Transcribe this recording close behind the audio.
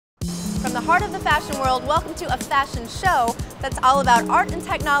From the heart of the fashion world, welcome to a fashion show that's all about art and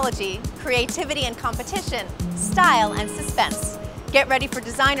technology, creativity and competition, style and suspense. Get ready for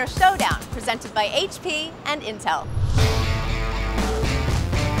Designer Showdown, presented by HP and Intel.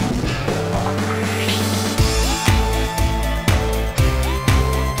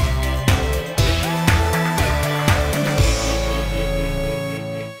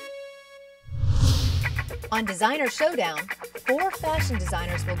 On Designer Showdown, 4 fashion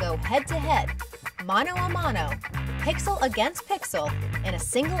designers will go head-to-head, mano a mano, pixel against pixel, in a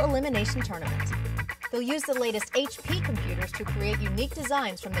single-elimination tournament. They'll use the latest HP computers to create unique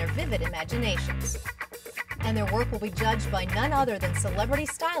designs from their vivid imaginations. And their work will be judged by none other than celebrity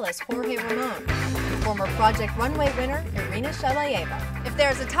stylist Jorge Ramon and former Project Runway winner Irina Shalayeva. If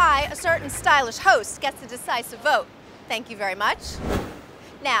there's a tie, a certain stylish host gets the decisive vote. Thank you very much.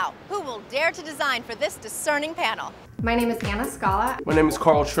 Now, who will dare to design for this discerning panel? My name is Anna Scala. My name is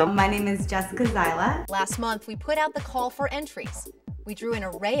Carl Trim. My name is Jessica Zyla. Last month, we put out the call for entries. We drew an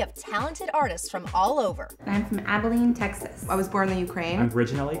array of talented artists from all over. I'm from Abilene, Texas. I was born in the Ukraine. I'm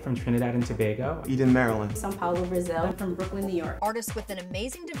originally from Trinidad and Tobago. Eden, Maryland. São Paulo, Brazil. I'm from Brooklyn, New York. Artists with an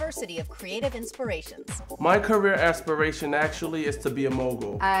amazing diversity of creative inspirations. My career aspiration actually is to be a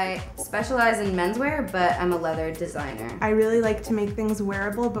mogul. I specialize in menswear, but I'm a leather designer. I really like to make things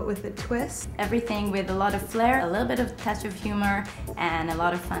wearable, but with a twist. Everything with a lot of flair, a little bit of touch of humor, and a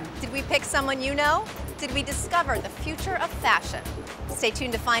lot of fun. Did we pick someone you know? Did we discover the future of fashion? Stay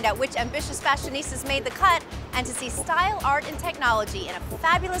tuned to find out which ambitious fashionistas made the cut and to see style, art, and technology in a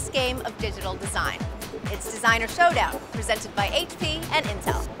fabulous game of digital design. It's Designer Showdown, presented by HP and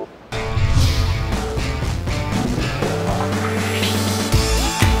Intel.